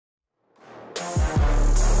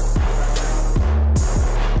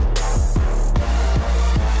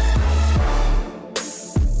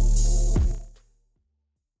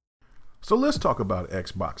So let's talk about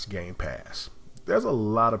Xbox Game Pass. There's a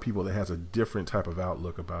lot of people that has a different type of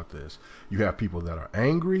outlook about this. You have people that are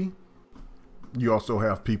angry. You also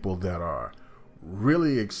have people that are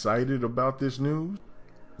really excited about this news.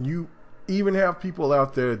 You even have people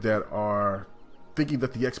out there that are thinking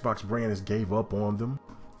that the Xbox brand has gave up on them.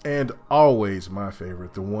 And always my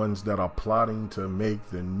favorite, the ones that are plotting to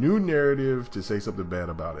make the new narrative to say something bad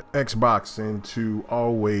about it. Xbox and to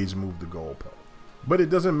always move the goalpost. But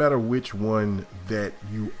it doesn't matter which one that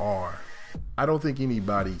you are. I don't think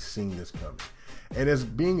anybody's seen this coming. And as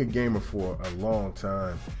being a gamer for a long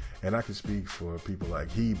time, and I can speak for people like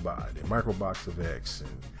Hebot and Microbox of X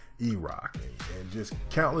and E-Rock and just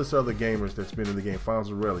countless other gamers that's been in the game,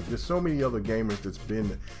 Fonzarelli, there's so many other gamers that's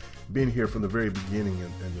been here from the very beginning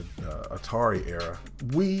in the Atari era.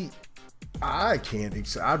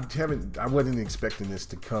 I wasn't expecting this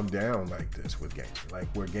to come down like this with gaming,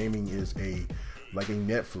 like where gaming is like a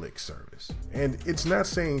Netflix service. And it's not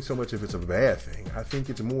saying so much if it's a bad thing. I think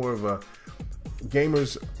it's more of a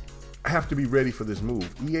gamers have to be ready for this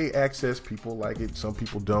move. EA Access, people like it, some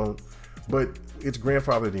people don't, but it's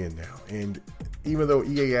grandfathered in now. And even though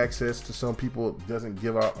EA Access to some people doesn't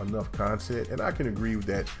give out enough content, and I can agree with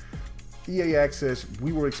that, EA Access,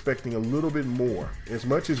 we were expecting a little bit more. As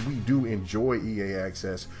much as we do enjoy EA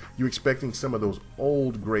Access, you're expecting some of those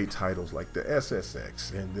old great titles like the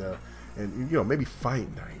SSX and maybe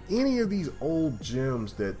Fight Night. Any of these old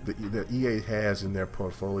gems that EA has in their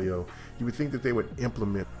portfolio, you would think that they would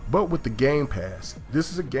implement. But with the Game Pass,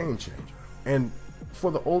 this is a game changer. And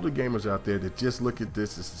for the older gamers out there that just look at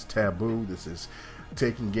this is taboo, this is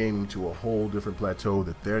taking gaming to a whole different plateau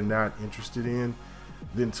that they're not interested in,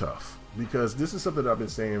 then tough. Because this is something I've been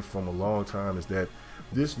saying from a long time, is that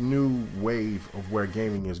this new wave of where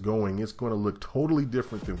gaming is going, it's going to look totally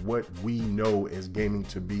different than what we know as gaming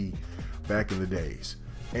to be back in the days.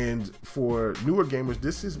 And for newer gamers,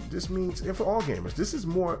 this means, and for all gamers, this is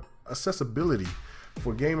more accessibility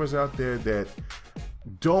for gamers out there that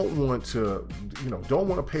don't want to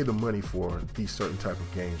pay the money for these certain type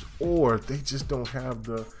of games, or they just don't have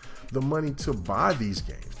the money to buy these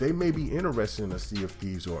games. They may be interested in a Sea of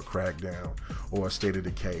Thieves or a Crackdown or a State of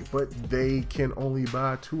Decay, but they can only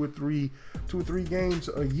buy two or three games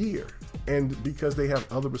a year. And because they have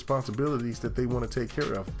other responsibilities that they want to take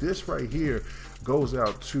care of, this right here goes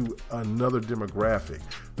out to another demographic.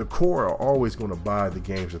 The core are always going to buy the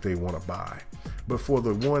games that they want to buy. But for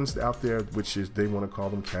the ones out there, which is, they want to call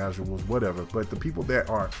them casuals, whatever, but the people that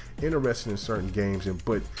are interested in certain games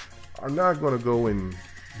but are not going to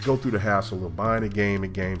go through the hassle of buying a game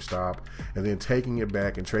at GameStop and then taking it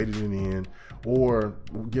back and trading it in, or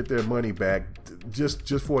get their money back just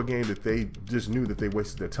for a game that they just knew that they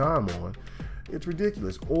wasted their time on. It's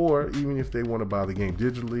ridiculous. Or even if they want to buy the game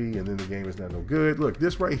digitally and then the game is not no good. Look,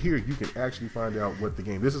 this right here, you can actually find out what the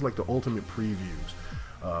game, this is like the ultimate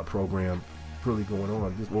previews program really going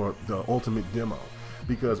on, or the ultimate demo,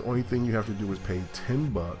 because only thing you have to do is pay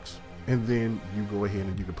 $10 and then you go ahead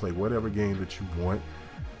and you can play whatever game that you want,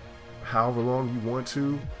 however long you want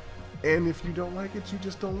to, and if you don't like it, you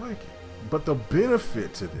just don't like it. But the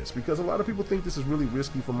benefit to this, because a lot of people think this is really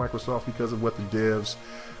risky for Microsoft because of what the devs,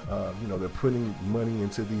 they're putting money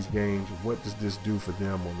into these games. What does this do for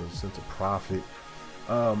them on the sense of profit?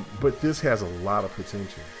 But this has a lot of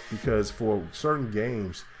potential, because for certain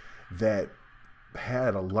games that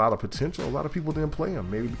had a lot of potential, a lot of people didn't play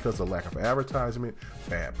them, maybe because of lack of advertisement,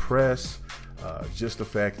 bad press, just the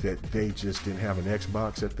fact that they just didn't have an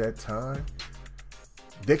Xbox at that time.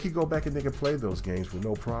 They could go back and they can play those games with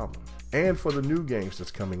no problem. And for the new games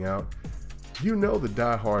that's coming out, the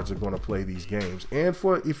diehards are going to play these games. And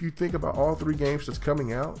if you think about all three games that's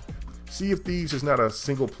coming out, Sea of Thieves is not a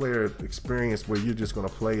single player experience where you're just going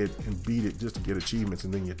to play it and beat it just to get achievements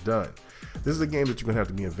and then you're done. This is a game that you're going to have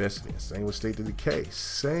to be invested in. Same with State of Decay.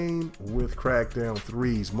 Same with Crackdown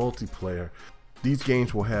 3's multiplayer. These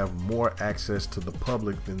games will have more access to the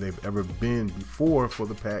public than they've ever been before, for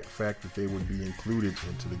the fact that they would be included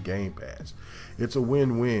into the Game Pass. It's a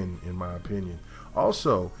win-win, in my opinion.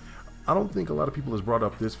 Also, I don't think a lot of people has brought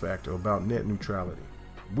up this factor about net neutrality.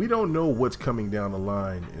 We don't know what's coming down the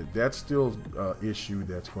line. That's still an issue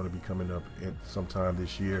that's going to be coming up at sometime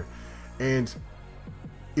this year. And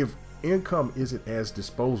if income isn't as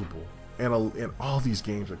disposable, and all these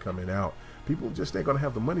games are coming out, people just ain't going to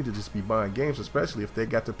have the money to just be buying games, especially if they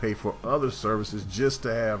got to pay for other services just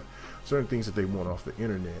to have certain things that they want off the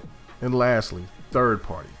internet. And lastly, third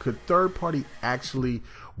party. Could third party actually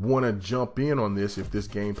want to jump in on this if this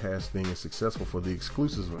Game Pass thing is successful for the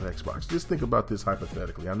exclusives of Xbox? Just think about this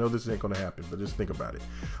hypothetically. I know this ain't going to happen, but just think about it.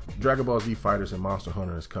 Dragon Ball Z Fighters and Monster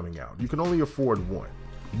Hunter is coming out. You can only afford one.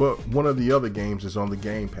 But one of the other games is on the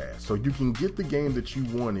Game Pass. So you can get the game that you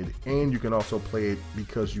wanted, and you can also play it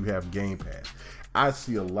because you have Game Pass. I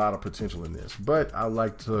see a lot of potential in this, but I'd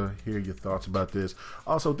like to hear your thoughts about this.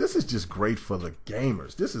 Also, this is just great for the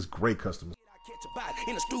gamers. This is great customers.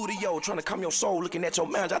 In the studio, trying to calm your soul, looking at your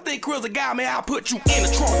manager. I think Chris a guy, man, I'll put you in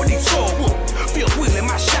the trunk with these soul.